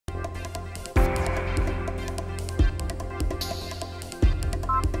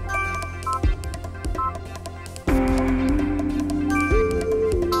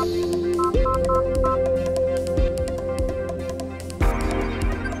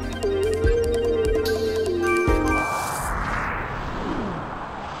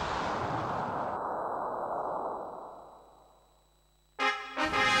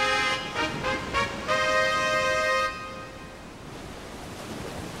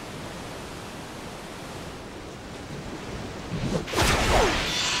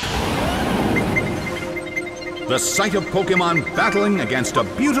The sight of Pokémon battling against a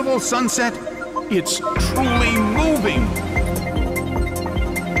beautiful sunset, it's truly moving.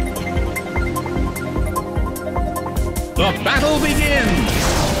 The battle begins!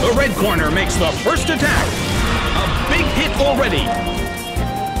 The red corner makes the first attack. A big hit already.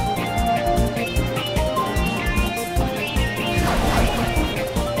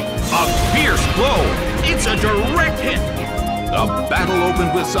 A fierce blow. It's a direct hit. The battle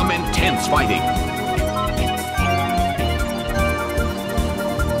opened with some intense fighting.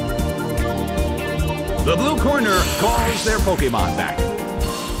 The blue corner calls their Pokémon back.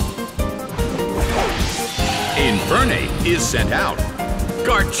 Infernape is sent out.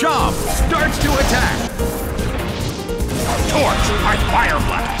 Garchomp starts to attack. Torch by Fire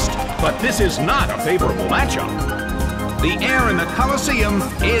Blast. But this is not a favorable matchup. The air in the Colosseum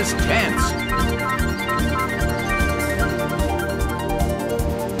is tense.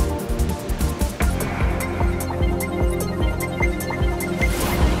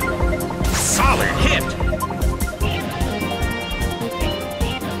 Solid hit.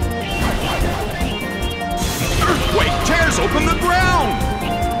 Earthquake tears open the ground.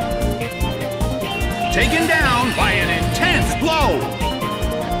 Taken down by an intense blow.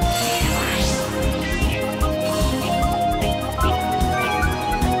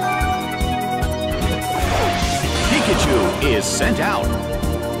 Pikachu is sent out.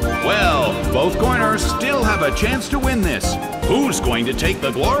 Well, both corners still have a chance to win this. Who's going to take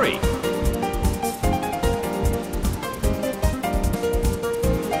the glory?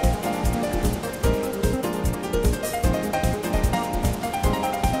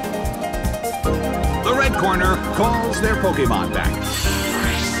 The red corner calls their Pokémon back.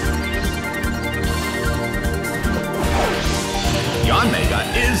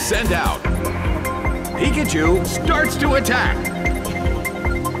 Yanmega is sent out. Pikachu starts to attack.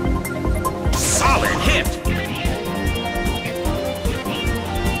 Solid hit.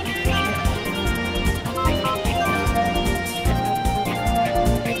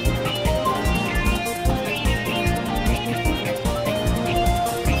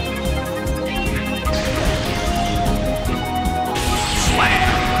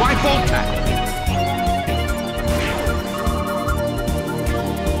 Slam by Voltac.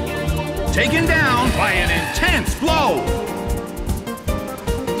 Taken down by an intense blow.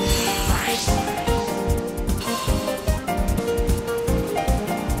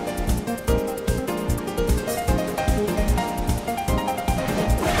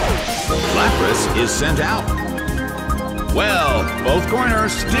 Lapras is sent out. Well, both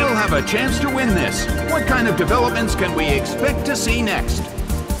corners still have a chance to win this. What kind of developments can we expect to see next?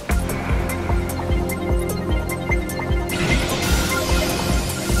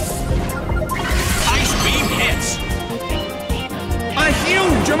 A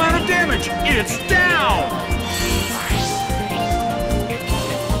huge amount of damage! It's down!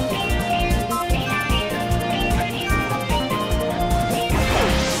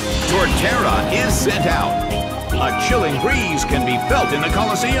 Torterra is sent out. A chilling breeze can be felt in the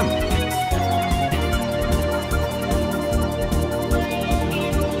Colosseum.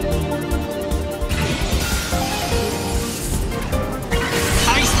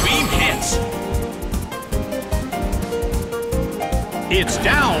 Ice beam hits. It's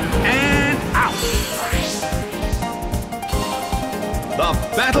down and out.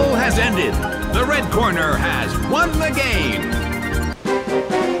 The battle has ended. The red corner has won the game.